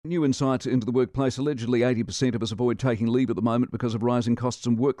New insight into the workplace. Allegedly, 80% of us avoid taking leave at the moment because of rising costs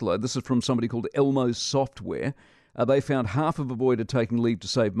and workload. This is from somebody called Elmo Software. They found half have avoided taking leave to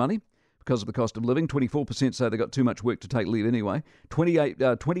save money because of the cost of living. 24% say they got too much work to take leave anyway.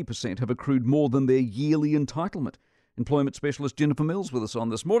 20% have accrued more than their yearly entitlement. Employment specialist Jennifer Mills with us on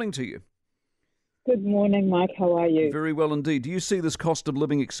this. Morning to you. Good morning, Mike. How are you? Very well indeed. Do you see this cost of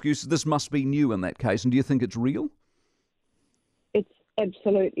living excuse? This must be new in that case. And do you think it's real? It's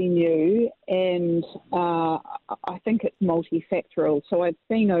absolutely new, and I think it's multifactorial. So I've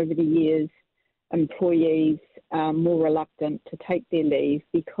seen over the years employees more reluctant to take their leave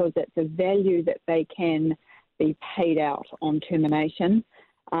because it's a value that they can be paid out on termination.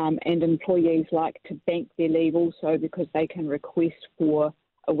 And employees like to bank their leave also because they can request for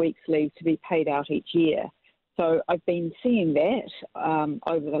a week's leave to be paid out each year. So I've been seeing that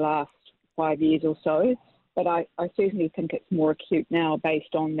over the last 5 years or so, but I certainly think it's more acute now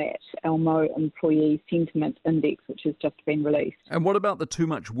based on that Elmo Employee Sentiment Index, which has just been released. And what about the too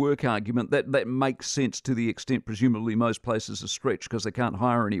much work argument? That makes sense to the extent presumably most places are stretched because they can't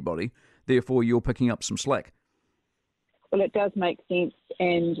hire anybody. Therefore, you're picking up some slack. Well, it does make sense,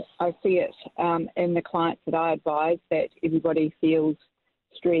 and I see it in the clients that I advise that everybody feels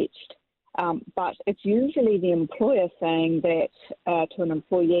stretched. But it's usually the employer saying that to an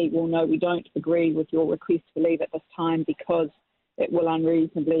employee, well, no, we don't agree with your request for leave at this time because it will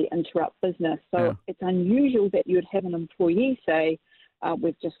unreasonably interrupt business. So It's unusual that you'd have an employee say,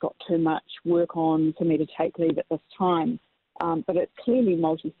 we've just got too much work on for me to take leave at this time. But it's clearly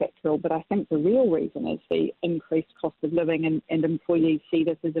multifactorial. But I think the real reason is the increased cost of living, and employees see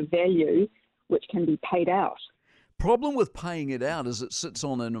this as a value which can be paid out. Problem with paying it out is it sits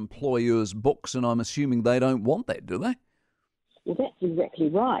on an employer's books, and I'm assuming they don't want that, do they? Well, that's exactly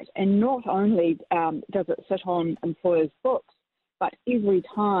right. And not only does it sit on employers' books, but every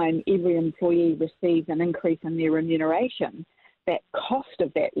time every employee receives an increase in their remuneration, that cost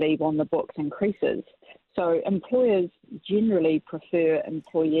of that leave on the books increases. So employers generally prefer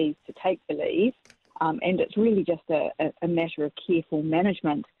employees to take the leave, and it's really just a matter of careful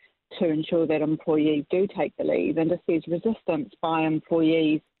management to ensure that employees do take the leave. And if there's resistance by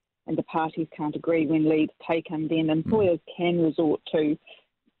employees and the parties can't agree when leave's taken, then employers can resort to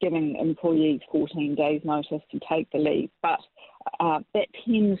giving employees 14 days notice to take the leave. But that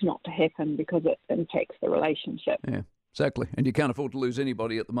tends not to happen because it impacts the relationship. Yeah, exactly. And you can't afford to lose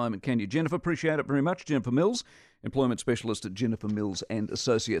anybody at the moment, can you? Jennifer, appreciate it very much. Jennifer Mills, employment specialist at Jennifer Mills and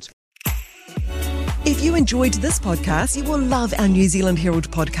Associates. If you enjoyed this podcast, you will love our New Zealand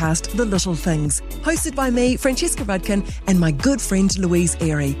Herald podcast, The Little Things, hosted by me, Francesca Rudkin, and my good friend Louise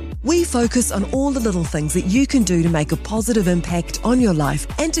Airy. We focus on all the little things that you can do to make a positive impact on your life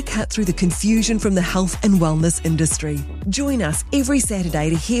and to cut through the confusion from the health and wellness industry. Join us every Saturday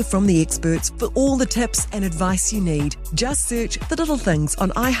to hear from the experts for all the tips and advice you need. Just search The Little Things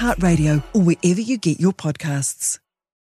on iHeartRadio or wherever you get your podcasts.